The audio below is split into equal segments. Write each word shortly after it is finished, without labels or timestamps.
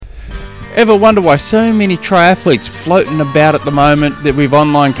Ever wonder why so many triathletes floating about at the moment, that with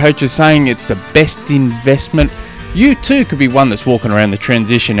online coaches saying it's the best investment? You too could be one that's walking around the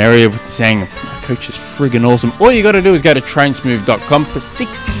transition area saying, my coach is friggin' awesome. All you got to do is go to trainsmooth.com for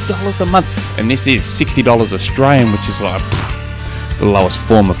 $60 a month. And this is $60 Australian, which is like the lowest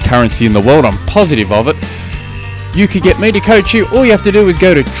form of currency in the world. I'm positive of it. You could get me to coach you. All you have to do is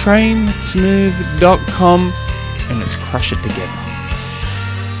go to trainsmooth.com and let's crush it together.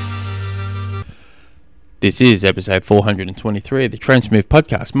 This is episode 423 of the TrainSmooth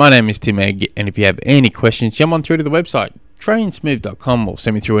podcast. My name is Tim Egg, and if you have any questions, jump on through to the website, trainsmooth.com, or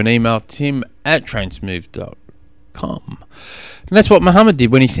send me through an email, tim@trainsmooth.com. And that's what Muhammad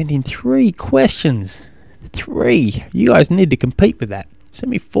did when he sent in 3 questions. 3. You guys need to compete with that. Send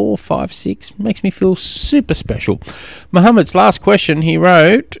me 4, 5, 6. Makes me feel super special. Muhammad's last question, he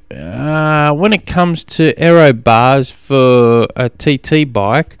wrote, when it comes to aero bars for a TT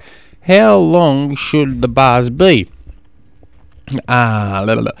bike, how long should the bars be?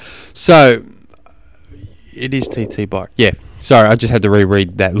 So, it is TT bike. Yeah, sorry, I just had to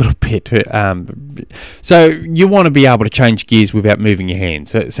reread that little bit. So, you want to be able to change gears without moving your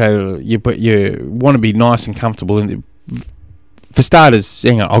hands. So you want to be nice and comfortable. For starters,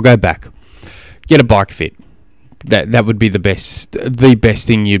 hang on, I'll go back. Get a bike fit. That would be the best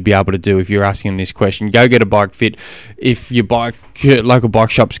thing you'd be able to do if you're asking this question. Go get a bike fit. If your local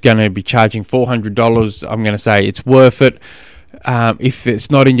bike shop's going to be charging $400, I'm going to say it's worth it. If it's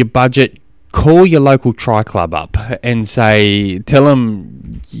not in your budget, call your local tri club up and tell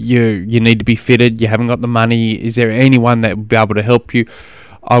them you need to be fitted. You haven't got the money. Is there anyone that would be able to help you?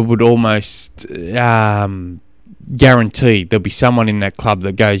 I would almost guarantee there'll be someone in that club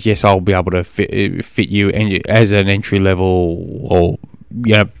that goes, yes, I'll be able to fit you and as an entry level or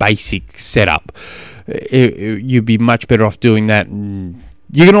basic setup. You'd be much better off doing that. And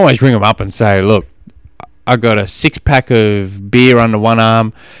you can always ring them up and say, look, I got a 6-pack of beer under one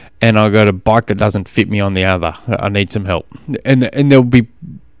arm and I got a bike that doesn't fit me on the other. I need some help. And they're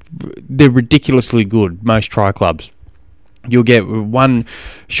ridiculously good, most tri clubs. You'll get one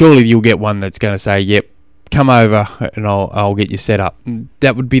that's going to say, yep, come over and I'll get you set up.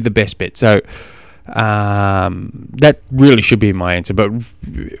 That would be the best bet. So that really should be my answer. But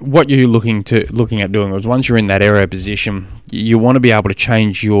what you're looking at doing is, once you're in that aero position, you want to be able to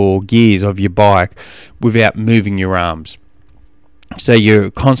change your gears of your bike without moving your arms. So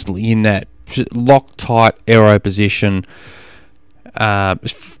you're constantly in that lock-tight aero position for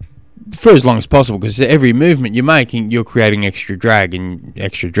as long as possible, because every movement you're making, you're creating extra drag, and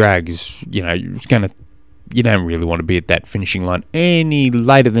extra drag is, it's going to. You don't really want to be at that finishing line any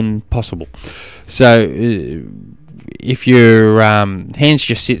later than possible. So if your hands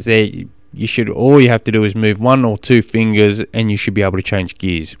just sit there, all you have to do is move 1 or 2 fingers and you should be able to change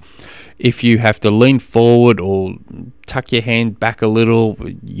gears. If you have to lean forward or tuck your hand back a little,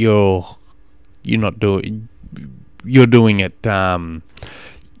 you're doing it.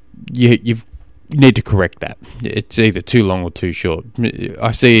 You need to correct that. It's either too long or too short.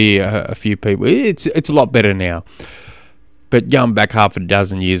 I see a few people. It's a lot better now. But going back half a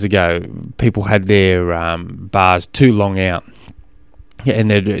dozen years ago, people had their bars too long out.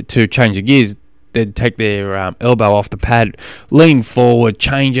 And to change the gears, they'd take their elbow off the pad, lean forward,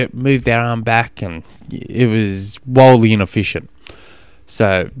 change it, move their arm back, and it was wildly inefficient.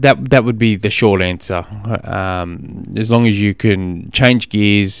 So that would be the short answer. As long as you can change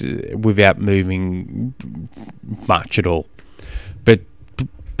gears without moving much at all. But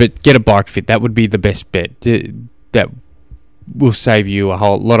get a bike fit. That would be the best bet. That will save you a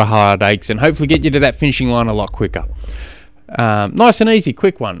whole lot of heartaches and hopefully get you to that finishing line a lot quicker. Nice and easy,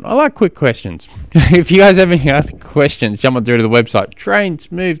 quick one. I like quick questions. If you guys have any other questions, jump on through to the website,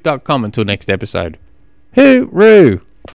 trainsmooth.com. Until next episode. Hooroo!